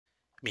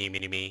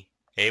Me.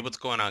 Hey, what's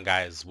going on,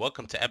 guys?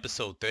 Welcome to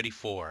episode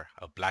 34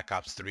 of Black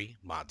Ops 3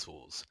 Mod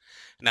Tools.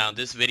 Now, in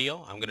this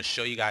video, I'm going to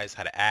show you guys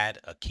how to add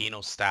a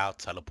Keno style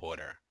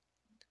teleporter.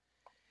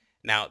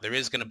 Now, there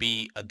is going to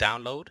be a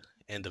download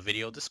in the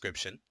video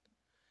description.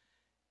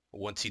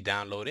 Once you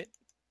download it,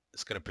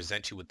 it's going to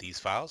present you with these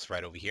files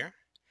right over here.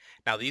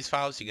 Now, these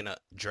files you're going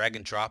to drag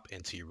and drop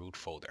into your root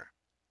folder.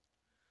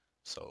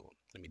 So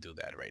let me do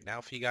that right now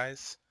for you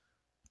guys.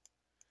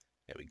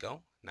 There we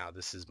go. Now,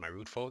 this is my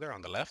root folder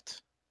on the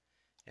left.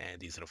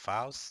 And these are the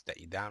files that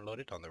you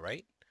downloaded on the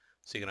right.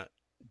 So you're going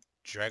to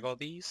drag all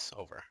these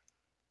over.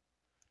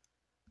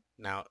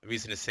 Now, the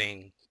reason it's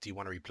saying, do you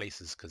want to replace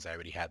this? Because I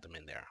already had them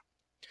in there.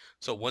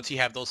 So once you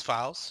have those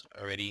files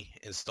already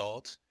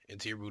installed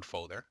into your root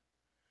folder,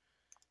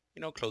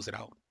 close it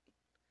out.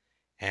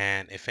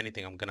 And if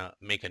anything, I'm going to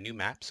make a new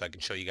map so I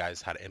can show you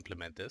guys how to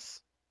implement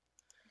this.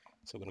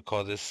 So I'm going to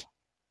call this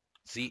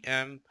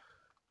ZM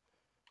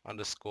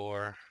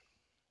underscore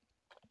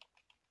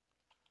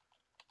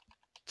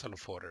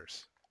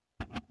teleporters.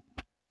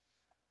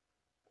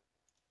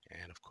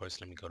 And of course,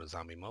 let me go to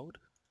zombie mode.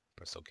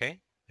 Press OK.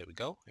 There we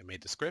go. I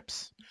made the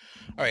scripts.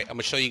 All right, I'm going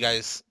to show you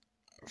guys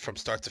from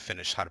start to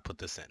finish how to put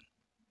this in.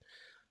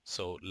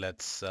 So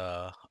let's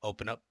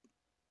open up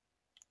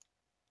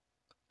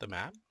the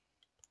map.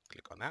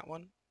 Click on that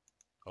one.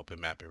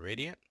 Open map in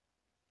Radiant.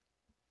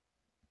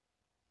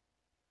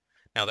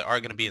 Now, there are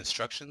going to be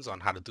instructions on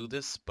how to do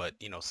this, but,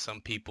 some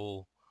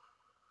people,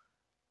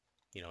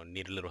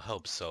 need a little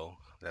help. So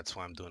that's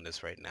why I'm doing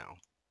this right now.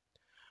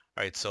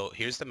 All right, so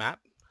here's the map.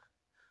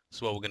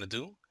 So what we're going to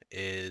do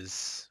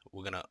is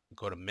we're going to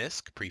go to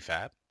MISC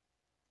prefab.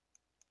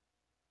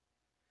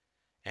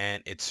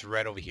 And it's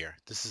right over here.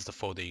 This is the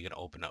folder you're going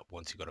to open up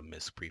once you go to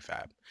MISC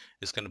prefab.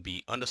 It's going to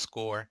be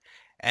underscore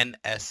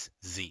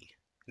NSZ.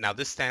 Now,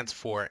 this stands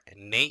for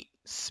Nate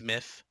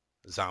Smith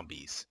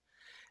Zombies.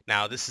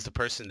 Now, this is the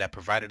person that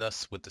provided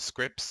us with the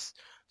scripts.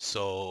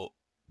 So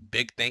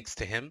big thanks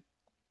to him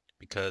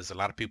because a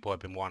lot of people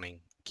have been wanting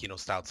Keno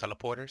style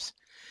teleporters.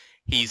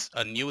 He's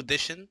a new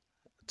addition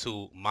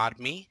to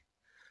ModMe.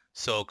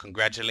 So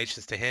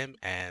congratulations to him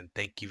and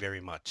thank you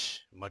very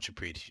much. Much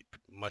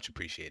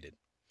appreciated.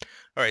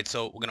 All right,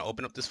 so we're going to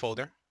open up this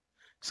folder.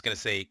 It's going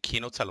to say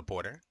Keno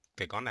teleporter.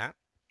 Click on that.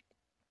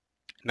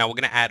 Now we're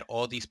going to add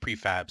all these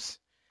prefabs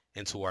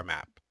into our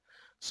map.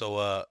 So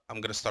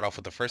I'm going to start off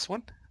with the first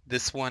one.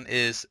 This one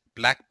is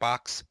black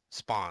box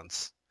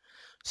spawns.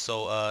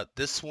 So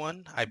this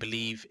one, I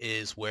believe,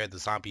 is where the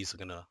zombies are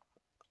going to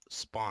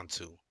spawn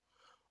to,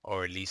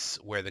 or at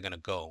least where they're going to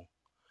go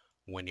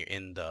when you're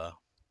in the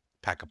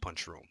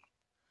pack-a-punch room.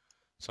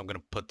 So I'm going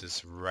to put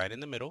this right in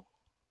the middle,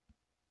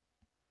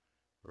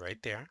 right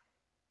there.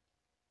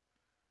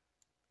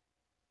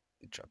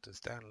 Drop this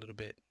down a little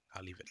bit.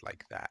 I'll leave it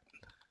like that.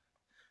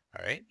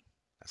 All right,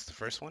 that's the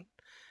first one.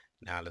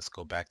 Now let's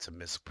go back to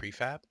MISC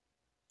prefab.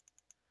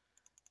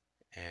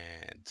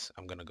 And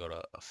I'm going to go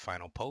to a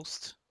final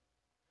post.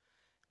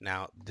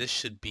 Now this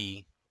should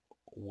be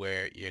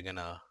where you're going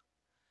to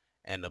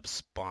end up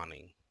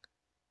spawning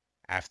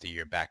after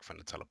you're back from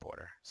the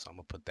teleporter. So I'm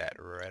going to put that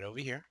right over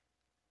here.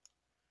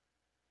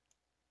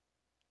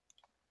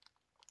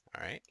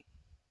 All right.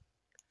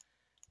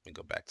 Let me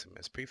go back to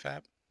MISC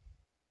prefab.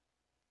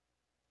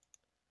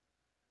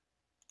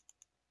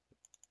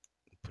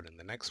 Put in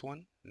the next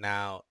one.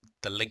 Now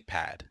the link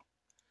pad.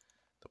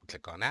 Double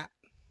click on that.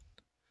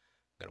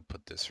 I'm going to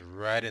put this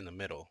right in the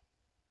middle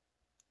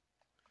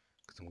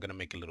because I'm going to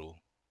make a little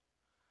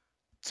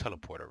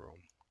teleporter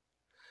room.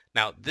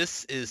 Now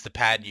this is the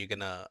pad you're going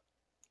to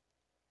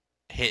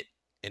hit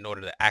in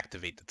order to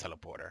activate the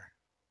teleporter.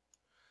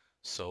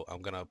 So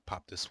I'm going to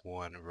pop this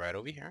one right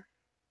over here.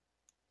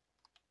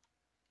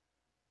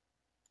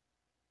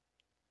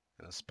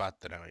 In a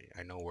spot that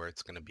I know where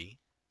it's going to be.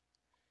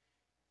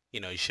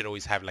 You should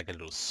always have like a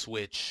little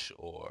switch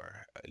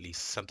or at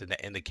least something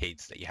that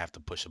indicates that you have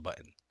to push a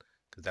button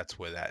because that's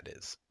where that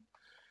is.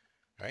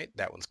 All right,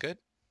 that one's good.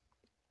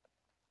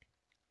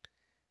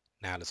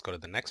 Now let's go to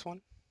the next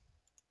one.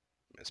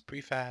 It's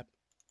prefab.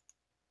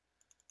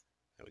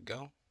 There we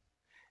go.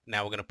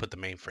 Now we're going to put the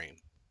mainframe.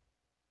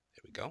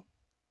 There we go.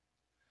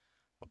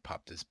 I'll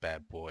pop this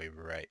bad boy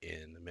right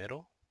in the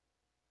middle.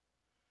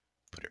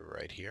 Put it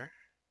right here.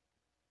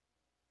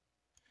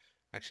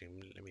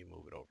 Actually, let me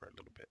move it over a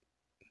little bit.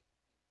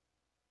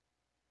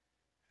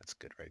 That's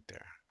good right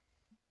there.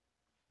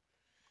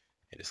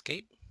 Hit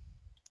escape.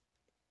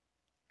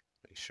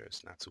 Make sure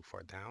it's not too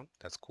far down.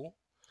 That's cool.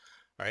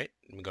 All right,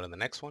 let me go to the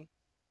next one.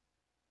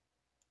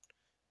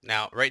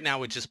 Now, right now,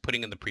 we're just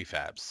putting in the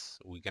prefabs.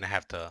 We're going to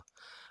have to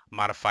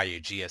modify your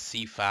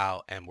Gsc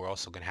file, and we're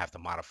also going to have to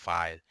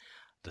modify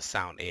the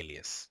sound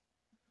alias.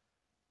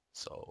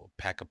 So,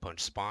 pack-a-punch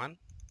spawn.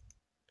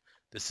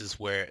 This is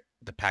where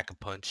the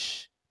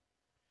pack-a-punch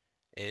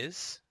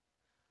is.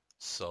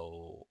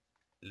 So,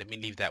 let me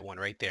leave that one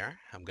right there.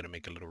 I'm going to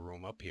make a little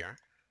room up here.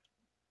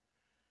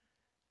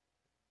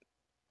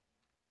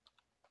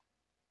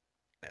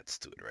 Let's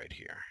do it right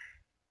here.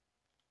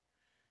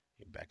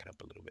 Back it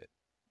up a little bit.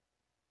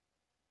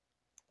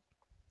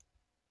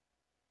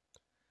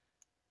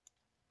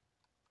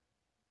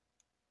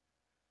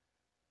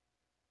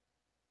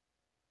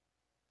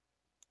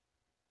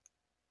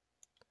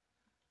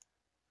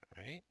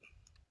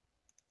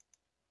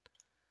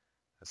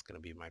 That's going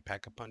to be my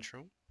pack-a-punch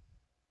room.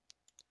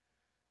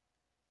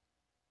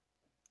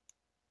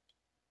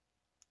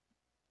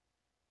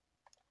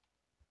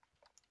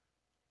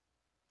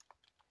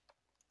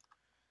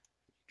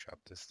 Drop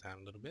this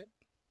down a little bit.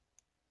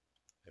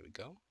 There we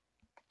go.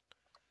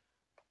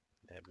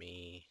 Let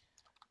me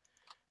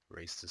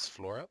raise this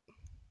floor up.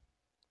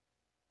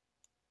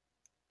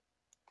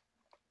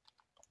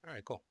 All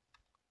right, cool.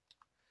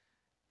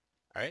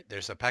 All right,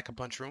 there's a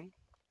pack-a-punch room.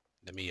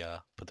 Let me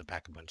put the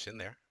pack-a-punch in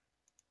there.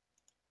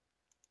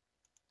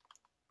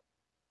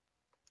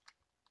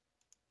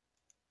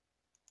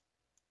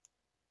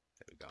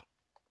 There we go.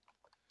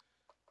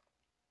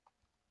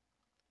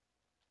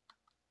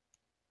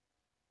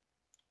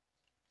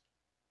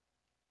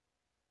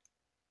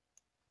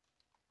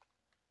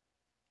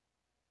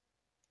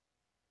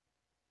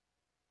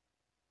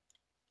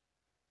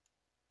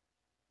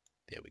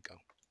 There we go.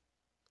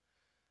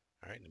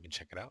 All right, let me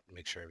check it out,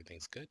 make sure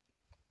everything's good.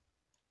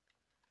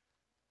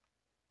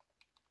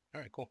 All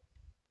right, cool.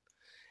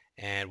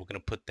 And we're going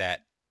to put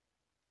that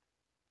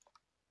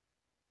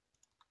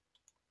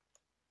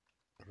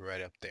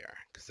right up there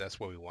because that's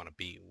where we want to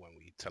be when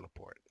we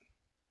teleport.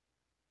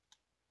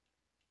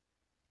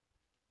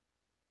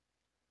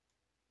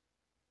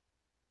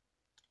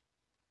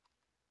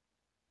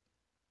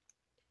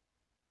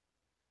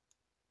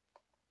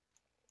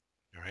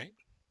 All right.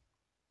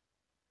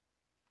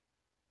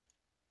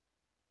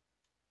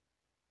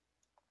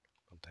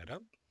 Pump that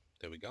up.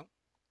 There we go.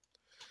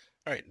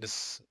 All right,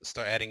 let's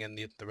start adding in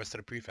the rest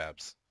of the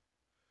prefabs.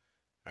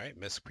 All right,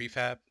 MISC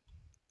prefab.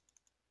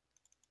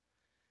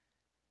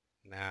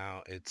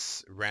 Now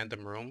it's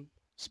random room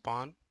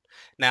spawn.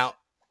 Now,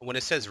 when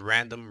it says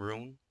random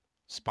room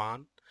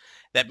spawn,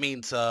 that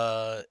means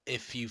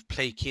if you've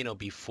played Kino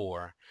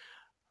before,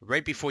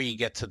 right before you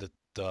get to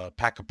the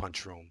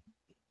pack-a-punch room,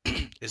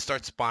 it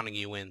starts spawning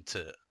you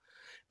into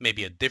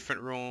maybe a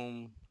different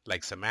room,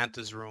 like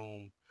Samantha's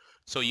room.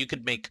 So you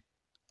could make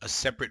a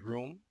separate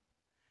room.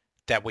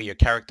 That way your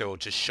character will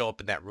just show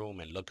up in that room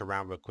and look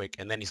around real quick,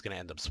 and then he's going to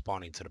end up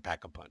spawning to the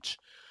pack-a-punch.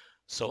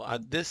 So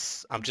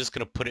this, I'm just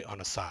going to put it on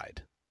the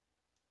side.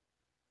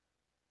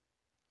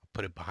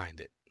 Put it behind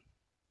it.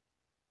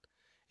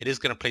 It is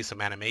going to play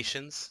some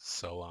animations,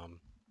 so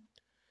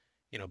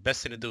you know,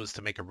 best thing to do is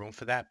to make a room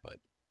for that, but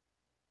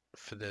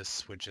for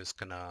this we're just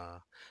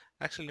gonna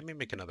actually let me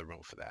make another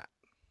room for that.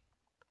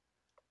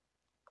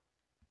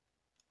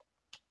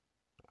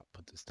 I'll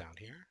put this down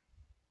here.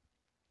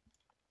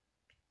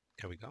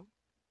 There we go.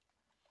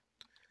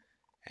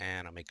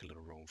 And I'll make a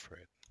little room for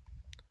it.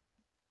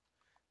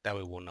 That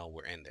way we'll know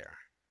we're in there.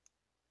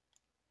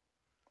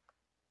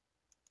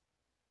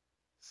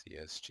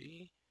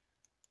 CSG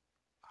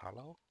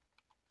hollow.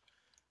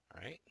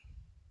 All right.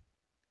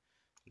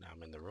 Now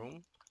I'm in the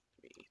room.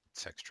 Let me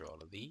texture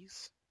all of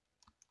these.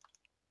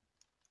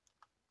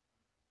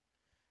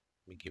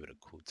 Let me give it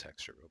a cool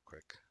texture real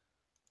quick.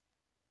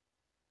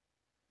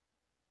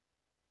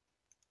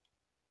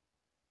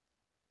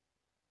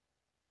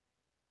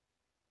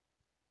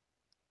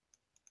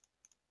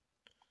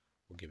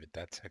 We'll give it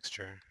that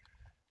texture.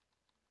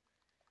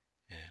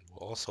 And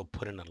we'll also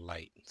put in a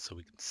light so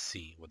we can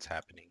see what's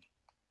happening.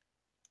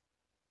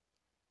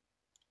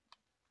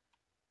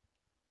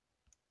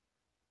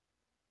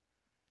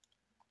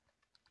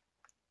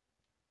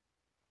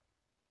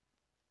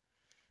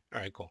 All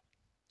right, cool.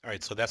 All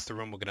right, so that's the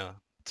room we're gonna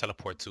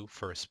teleport to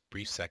for a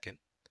brief second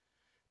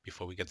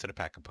before we get to the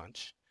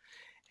pack-a-punch.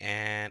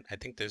 And I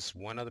think there's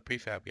one other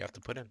prefab we have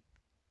to put in.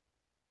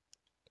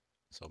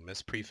 So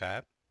MISC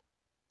prefab.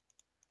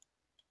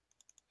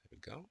 There we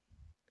go.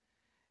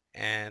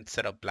 And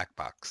set up black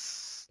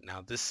box.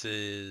 Now this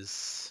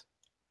is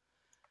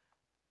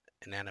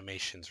an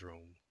animations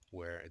room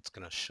where it's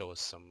gonna show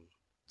us some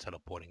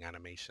teleporting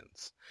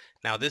animations.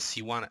 Now this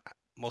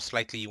most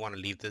likely you want to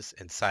leave this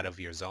inside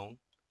of your zone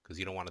because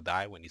you don't want to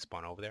die when you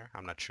spawn over there.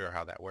 I'm not sure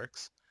how that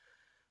works,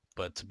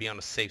 but to be on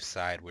the safe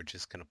side, we're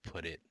just gonna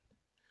put it.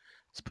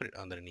 Let's put it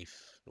underneath.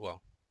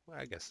 Well,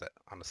 I guess that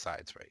on the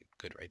sides, right?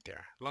 Good, right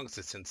there. As long as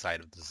it's inside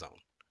of the zone.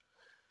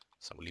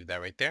 So we'll leave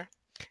that right there,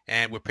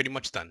 and we're pretty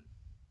much done.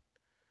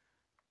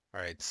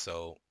 All right,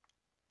 so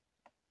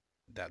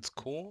that's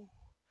cool.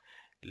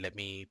 Let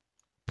me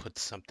put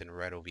something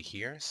right over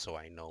here so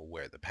I know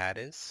where the pad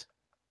is.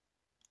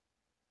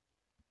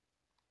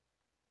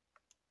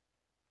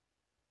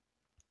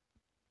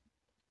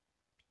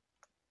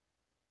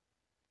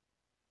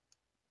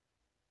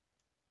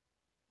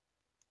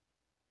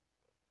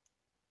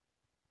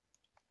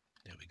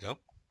 There we go.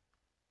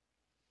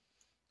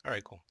 All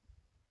right, cool.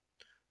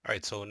 All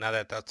right, so now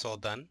that that's all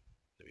done,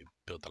 let me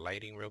build the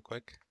lighting real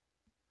quick.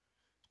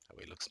 That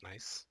way it looks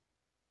nice.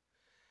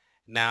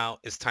 Now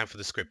it's time for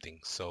the scripting.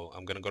 So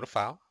I'm gonna go to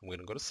File. I'm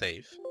gonna go to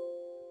Save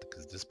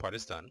because this part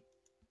is done.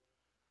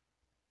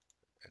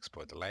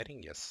 Export the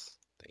lighting. Yes,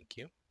 thank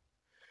you.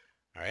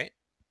 All right.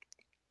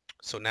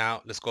 So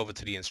now let's go over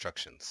to the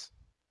instructions.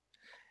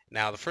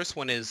 Now the first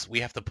one is we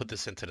have to put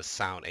this into the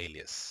sound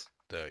alias,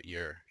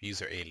 your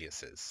user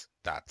aliases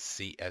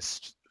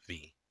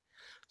 .csv.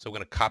 So we're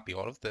going to copy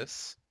all of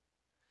this,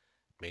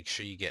 Make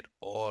sure you get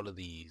all of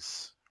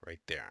these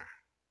right there.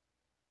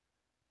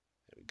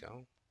 There we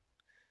go.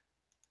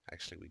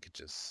 Actually, we could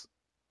just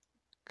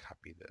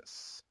copy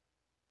this.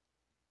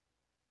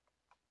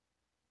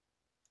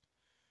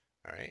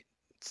 All right.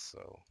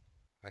 So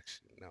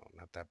actually, no,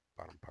 not that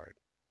bottom part.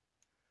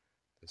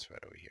 This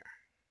right over here.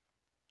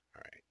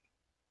 All right.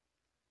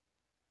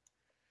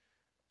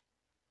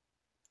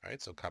 All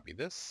right, so copy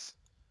this.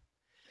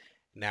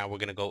 Now we're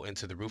going to go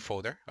into the root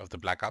folder of the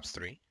Black Ops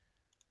 3.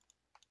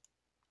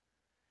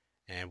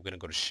 And we're going to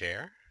go to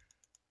Share.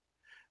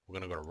 We're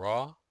going to go to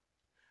Raw.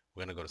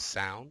 We're going to go to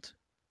Sound.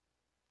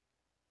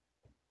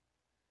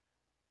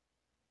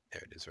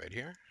 There it is right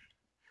here.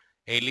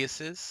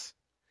 Aliases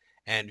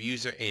and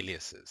user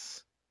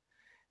aliases.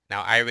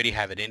 Now I already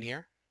have it in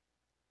here.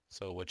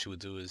 So what you would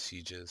do is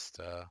you just,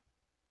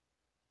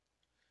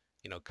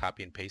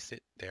 copy and paste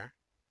it there.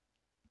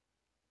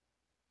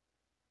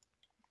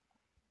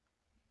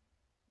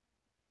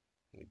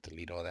 Let me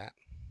delete all that.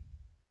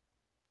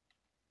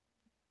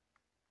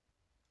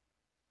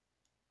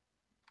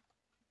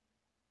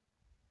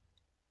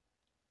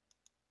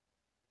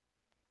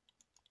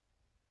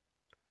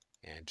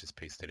 And just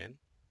paste it in.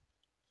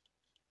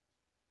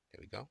 There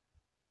we go.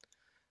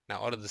 Now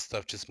all of this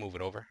stuff, just move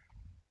it over.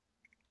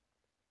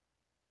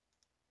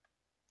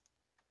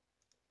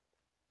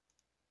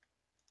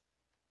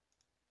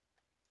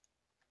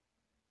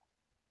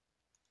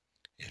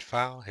 Hit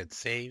File, hit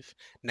Save.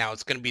 Now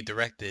it's going to be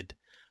directed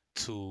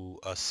to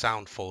a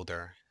sound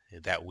folder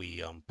that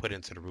we put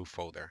into the root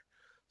folder.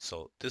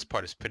 So this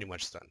part is pretty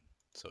much done.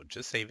 So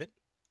just save it.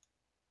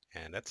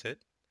 And that's it.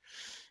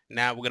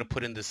 Now we're going to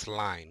put in this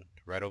line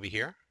right over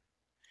here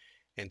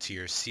into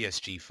your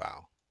Gsc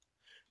file.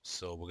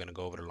 So we're going to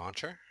go over to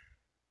Launcher,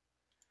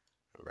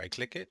 right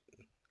click it,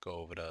 go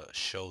over to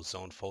Show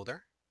Zone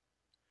Folder.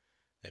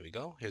 There we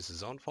go. Here's the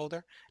zone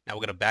folder. Now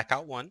we're going to back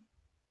out one.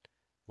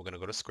 We're going to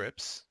go to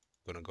Scripts.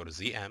 We're going to go to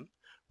ZM.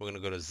 We're going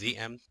to go to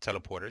ZM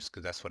Teleporters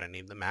because that's what I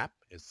named the map.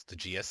 It's the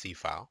Gsc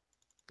file.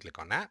 Click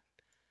on that.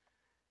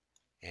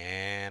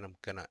 And I'm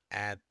going to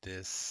add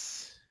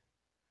this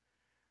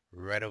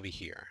right over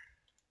here.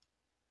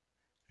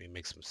 Let me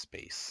make some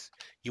space.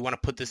 You want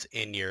to put this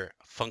in your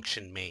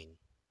function main.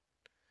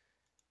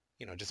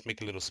 Just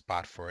make a little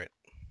spot for it.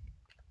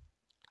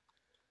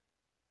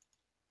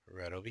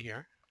 Right over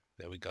here.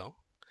 There we go. All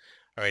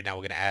right, now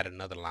we're going to add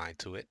another line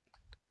to it,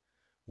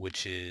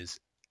 which is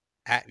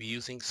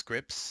using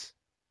scripts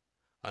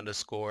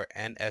 _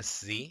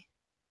 NSZ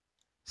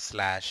 /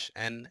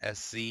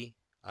 NSZ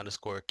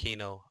 _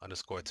 Keno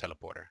 _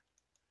 teleporter :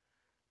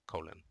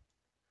 All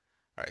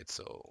right,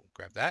 so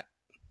grab that,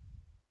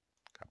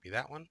 copy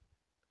that one.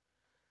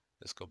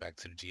 Let's go back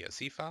to the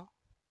Gsc file.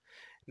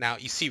 Now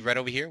you see right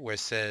over here where it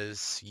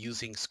says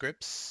using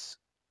scripts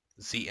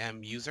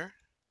ZM user.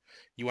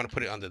 You want to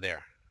put it under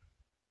there.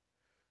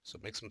 So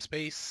make some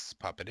space,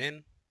 pop it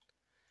in,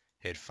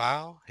 hit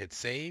File, hit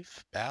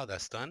Save. Bow,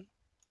 that's done.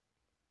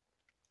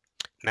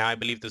 Now I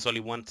believe there's only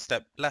one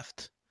step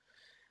left.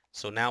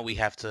 So now we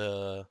have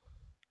to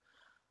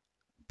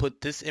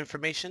put this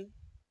information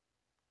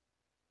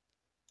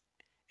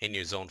in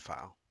your zone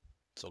file.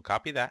 So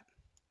copy that.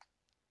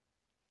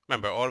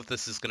 Remember, all of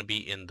this is going to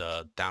be in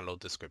the download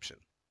description.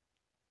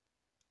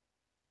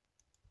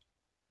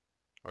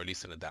 Or at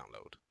least in the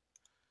download.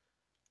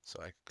 So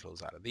I can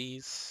close out of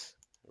these.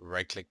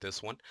 Right click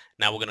this one.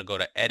 Now we're going to go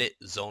to Edit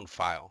Zone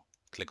File.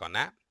 Click on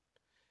that.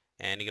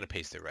 And you're going to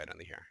paste it right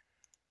under here.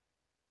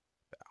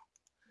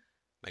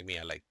 Like me,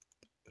 I like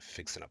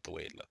fixing up the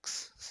way it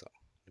looks. So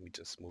let me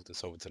just move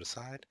this over to the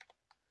side.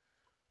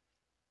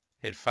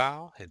 Hit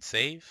File, hit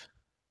Save.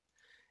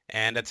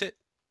 And that's it.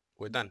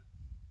 We're done.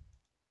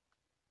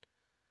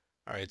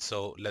 All right,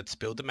 so let's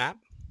build the map.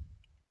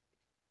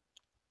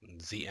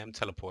 ZM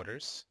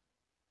Teleporters.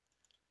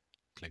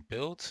 Click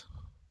Build.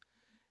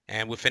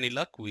 And with any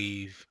luck,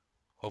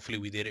 hopefully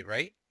we did it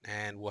right.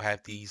 And we'll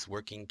have these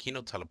working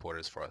Kino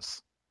teleporters for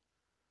us.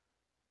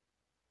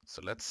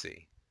 So let's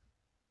see.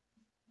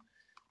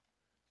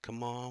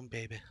 Come on,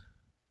 baby.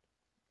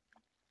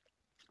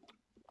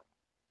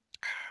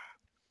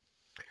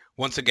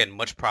 Once again,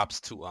 much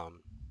props to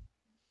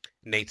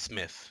Nate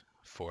Smith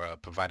for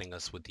providing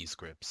us with these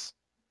scripts.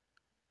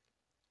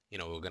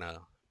 We're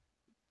gonna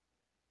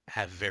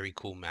have very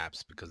cool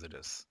maps because of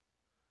this.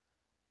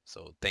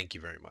 So thank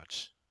you very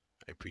much.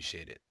 I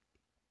appreciate it.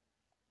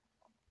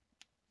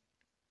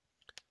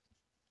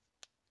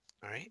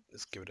 All right,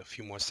 let's give it a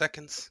few more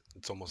seconds.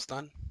 It's almost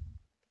done.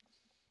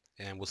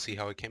 And we'll see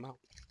how it came out.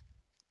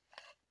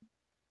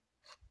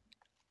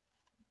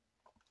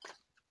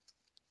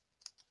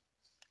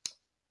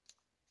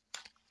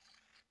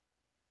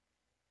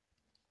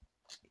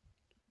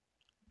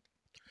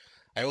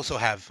 I also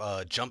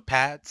have jump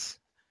pads.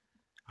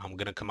 I'm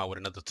going to come out with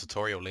another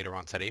tutorial later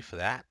on today for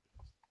that.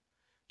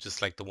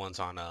 Just like the ones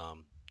on,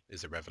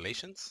 is it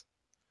Revelations?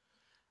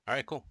 All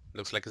right, cool.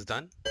 Looks like it's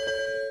done.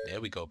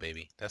 There we go,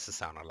 baby. That's the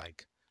sound I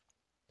like.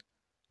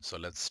 So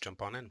let's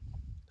jump on in.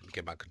 Let me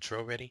get my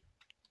control ready.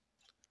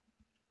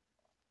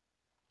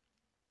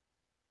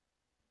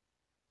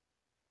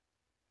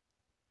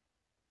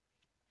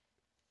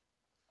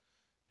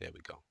 There we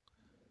go.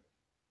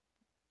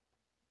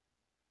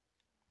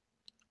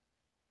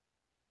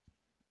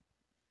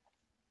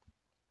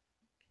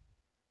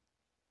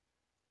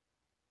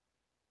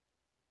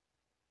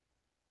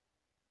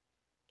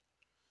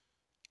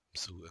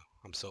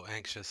 I'm so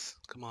anxious.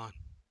 Come on.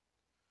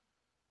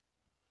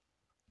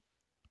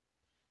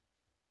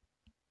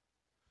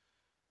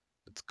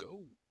 Let's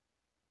go.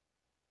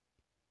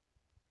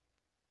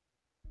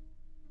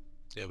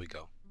 There we go.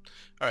 All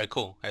right,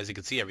 cool. As you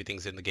can see,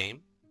 everything's in the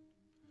game.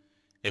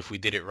 If we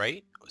did it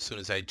right, as soon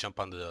as I jump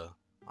on the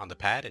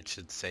pad, it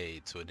should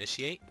say to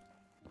initiate.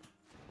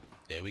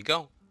 There we go.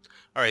 All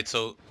right,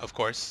 so of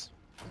course,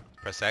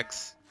 press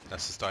X.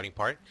 That's the starting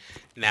part.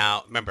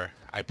 Now, remember,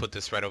 I put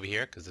this right over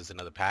here because there's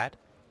another pad.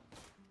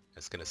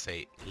 It's gonna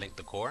say link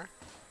the core,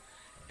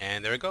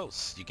 and there it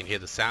goes. You can hear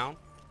the sound.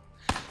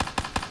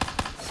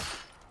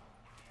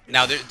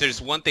 Now,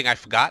 there's one thing I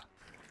forgot,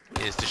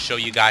 is to show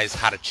you guys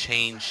how to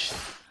change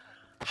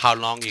how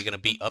long you're gonna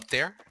be up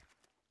there.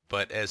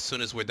 But as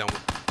soon as we're done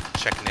with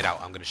checking it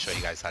out, I'm gonna show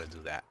you guys how to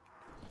do that.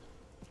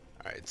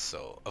 All right,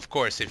 so of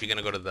course, if you're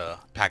gonna go to the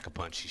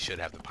Pack-a-Punch, you should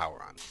have the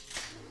power on.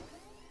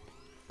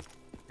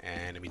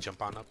 And let me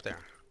jump on up there.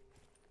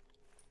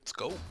 Let's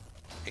go.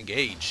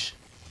 Engage.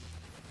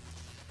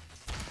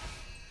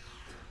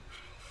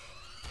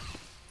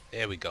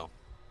 There we go.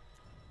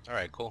 All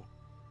right, cool.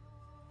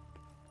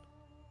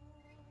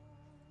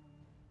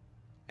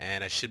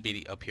 And I should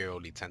be up here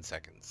only 10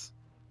 seconds.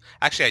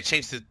 Actually, I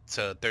changed it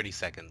to 30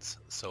 seconds,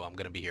 so I'm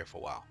gonna be here for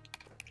a while.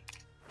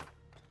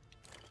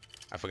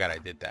 I forgot I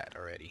did that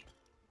already.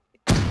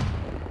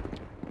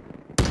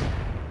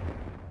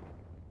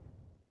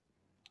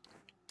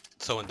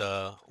 So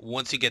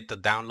once you get the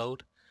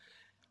download,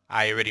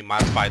 I already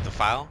modified the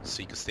file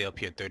so you can stay up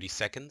here 30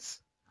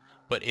 seconds.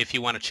 But if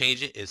you want to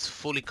change it, it's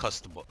fully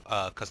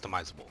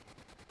customizable.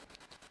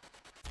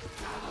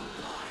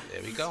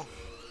 There we go.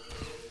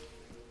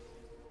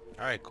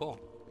 All right, cool.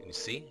 And you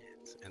see,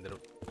 it's ended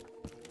up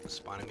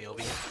spawning me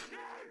over here.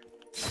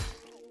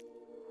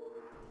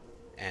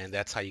 And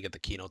that's how you get the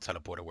Kino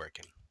teleporter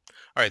working.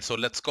 All right, so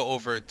let's go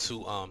over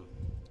to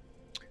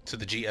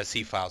the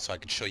Gsc file so I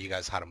can show you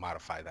guys how to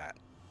modify that.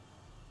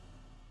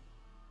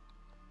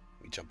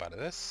 Let me jump out of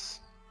this.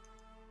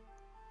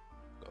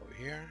 Go over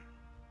here.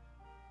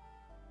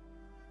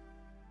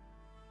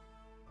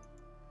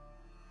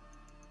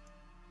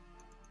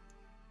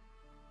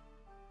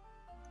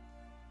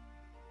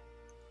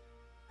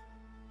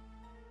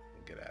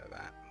 Get out of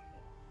that.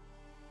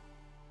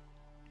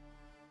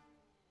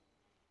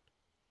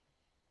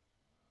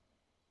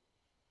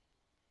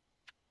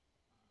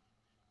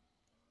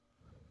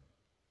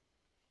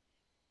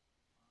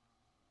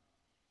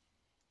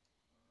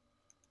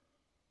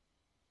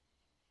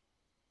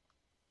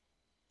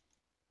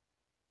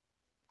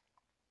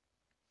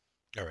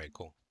 All right,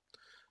 cool.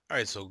 All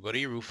right, so go to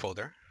your root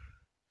folder.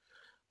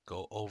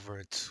 Go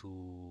over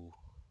to,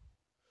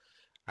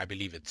 I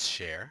believe it's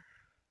share.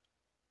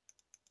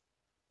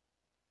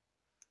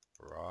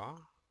 Raw.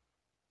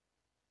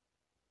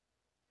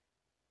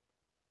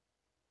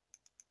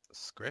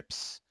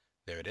 Scripts.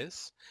 There it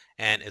is.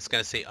 And it's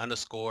going to say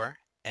 _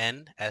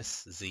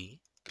 NSZ.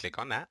 Click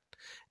on that.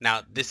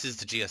 Now, this is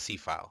the Gsc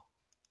file.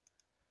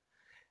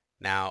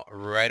 Now,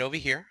 right over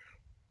here,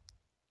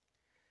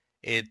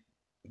 it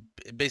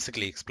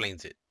basically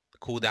explains it.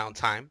 Cooldown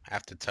time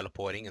after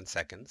teleporting in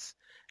seconds,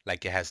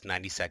 like it has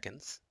 90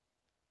 seconds.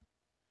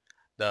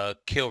 The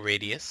kill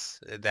radius,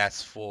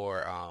 that's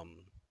for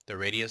the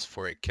radius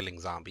for it killing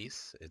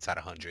zombies. It's at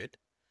 100.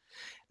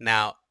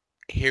 Now,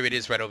 here it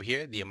is right over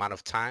here, the amount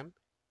of time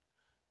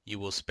you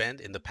will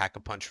spend in the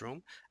Pack-a-Punch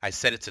room. I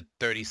set it to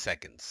 30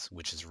 seconds,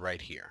 which is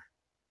right here.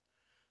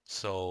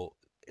 So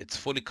it's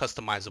fully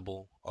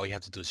customizable. All you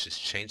have to do is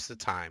just change the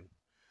time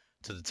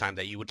to the time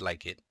that you would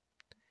like it.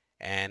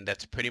 And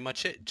that's pretty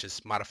much it.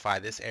 Just modify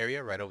this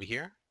area right over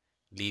here.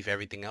 Leave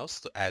everything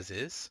else as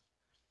is.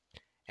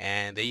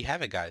 And there you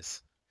have it,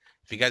 guys.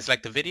 If you guys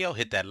like the video,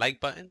 hit that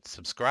like button,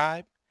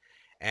 subscribe,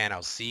 and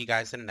I'll see you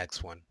guys in the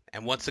next one.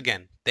 And once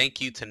again,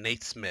 thank you to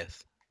Nate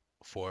Smith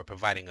for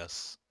providing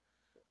us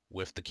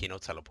with the Kino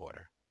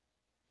teleporter.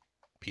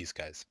 Peace,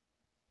 guys.